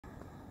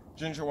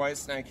Ginger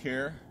Whitesnake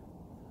here.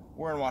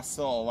 We're in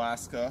Wasilla,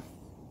 Alaska.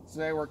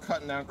 Today we're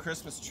cutting down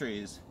Christmas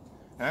trees,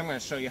 and I'm going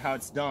to show you how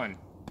it's done.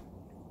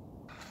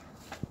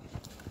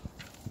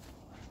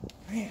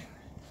 Man,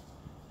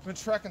 I've been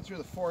trekking through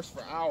the forest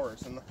for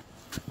hours, and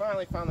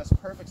finally found this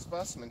perfect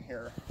specimen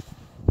here.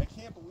 I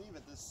can't believe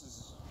it. This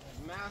is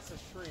a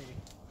massive tree.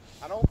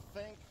 I don't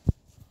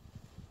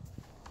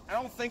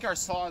think our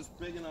saw is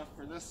big enough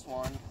for this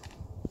one.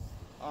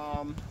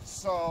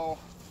 So,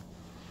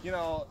 you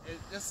know,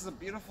 this is a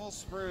beautiful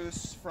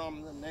spruce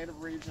from the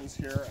native regions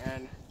here,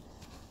 and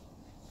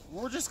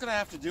we're just gonna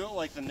have to do it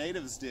like the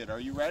natives did. Are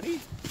you ready?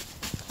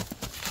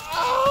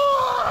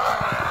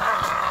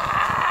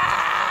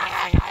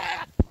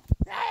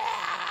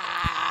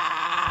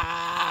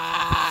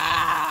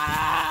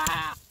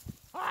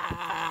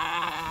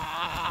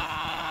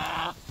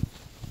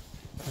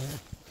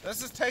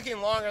 This is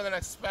taking longer than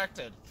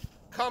expected.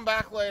 Come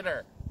back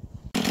later.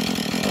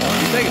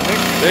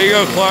 There you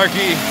go,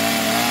 Clarky.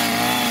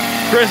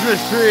 Christmas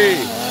tree.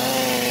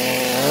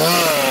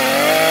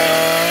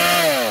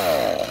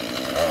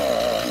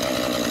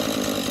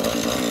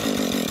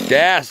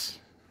 Gas.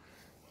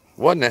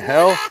 What in the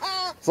hell?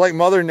 It's like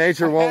Mother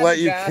Nature won't let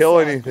you kill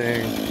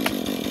anything.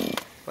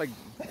 It's like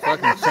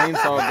fucking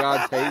chainsaw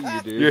gods hate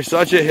you, dude. You're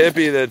such a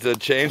hippie that the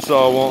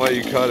chainsaw won't let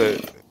you cut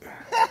it.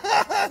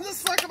 The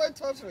second I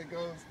touch it, it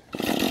goes.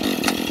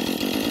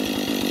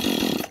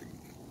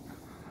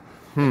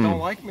 They don't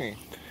like me.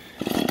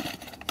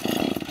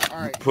 All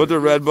right. Put the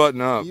red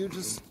button up. You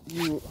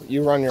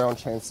run your own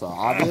chainsaw.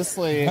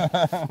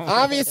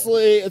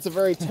 Obviously, it's a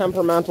very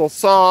temperamental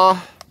saw.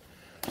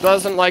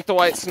 Doesn't like the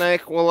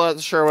Whitesnake. We'll let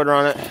Sherwood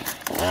run it.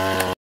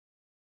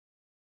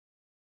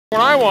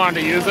 When I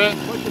wanted to use it.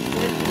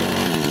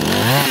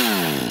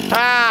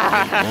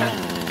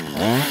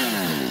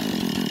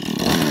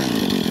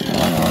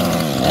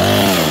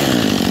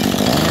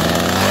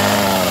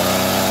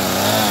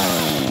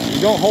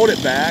 Don't hold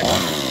it back.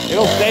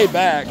 It'll stay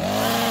back.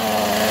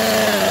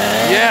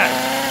 Yeah,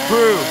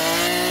 true.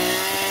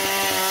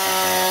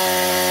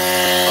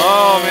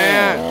 Oh,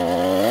 man.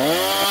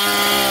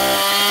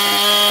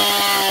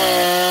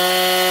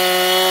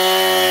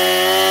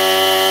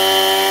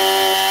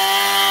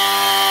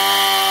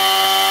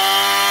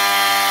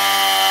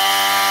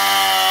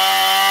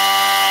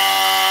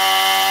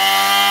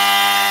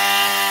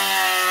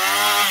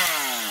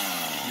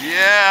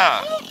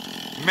 Yeah.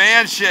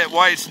 Man shit,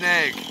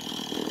 Whitesnake.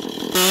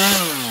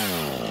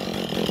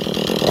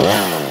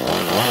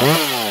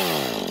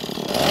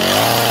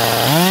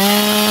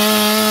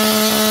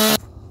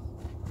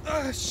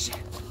 Oh shit.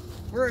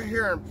 We're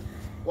here in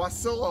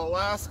Wasilla,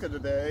 Alaska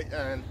today,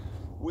 and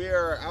we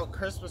are out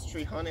Christmas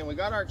tree hunting. We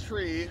got our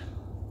tree,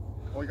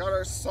 we got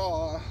our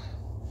saw,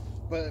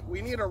 but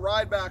we need a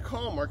ride back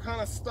home. We're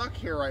kind of stuck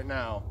here right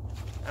now,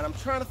 and I'm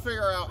trying to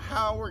figure out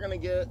how we're gonna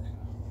get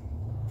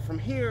from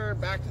here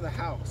back to the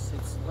house.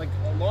 It's like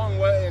a long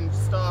way and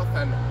stuff,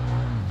 and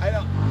I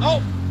don't.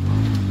 Oh!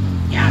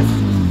 Yes!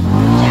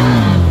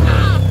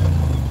 Yeah!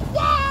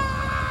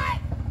 What?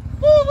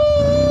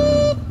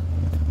 Woo-hoo!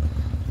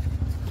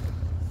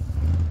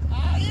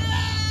 Oh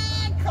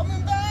yeah!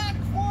 Coming back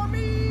for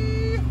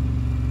me!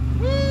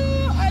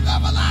 Woo! I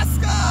love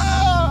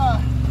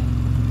Alaska!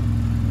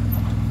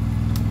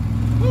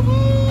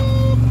 Woo-hoo!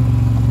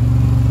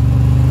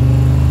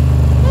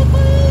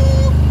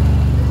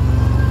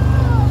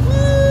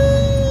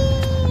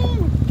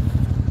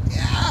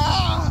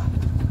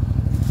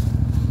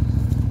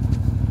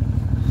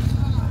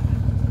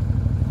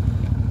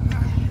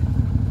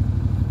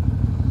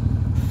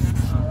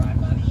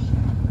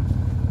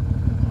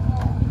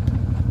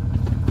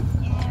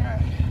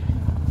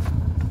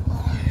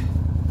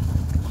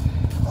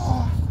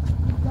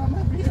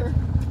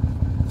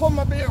 Hold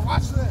my beer,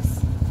 watch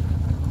this.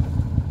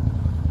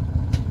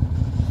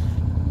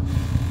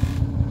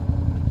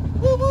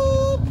 Woo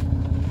woo!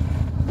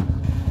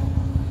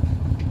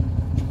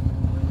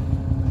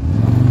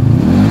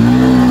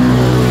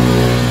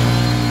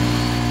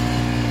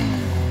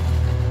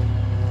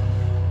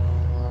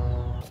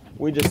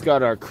 We just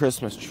got our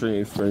Christmas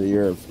tree for the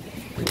year of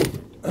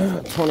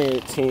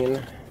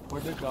 2018.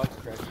 Where's the dog's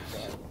Christmas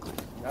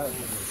at?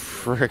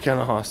 Freaking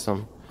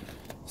awesome.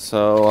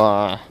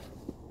 So,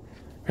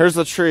 here's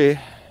the tree.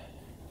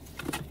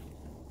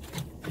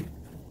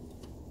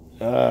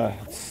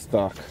 It's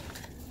stuck.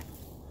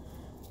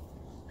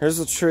 Here's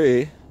the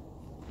tree.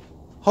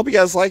 Hope you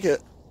guys like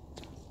it.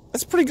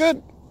 It's pretty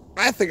good.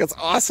 I think it's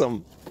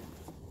awesome.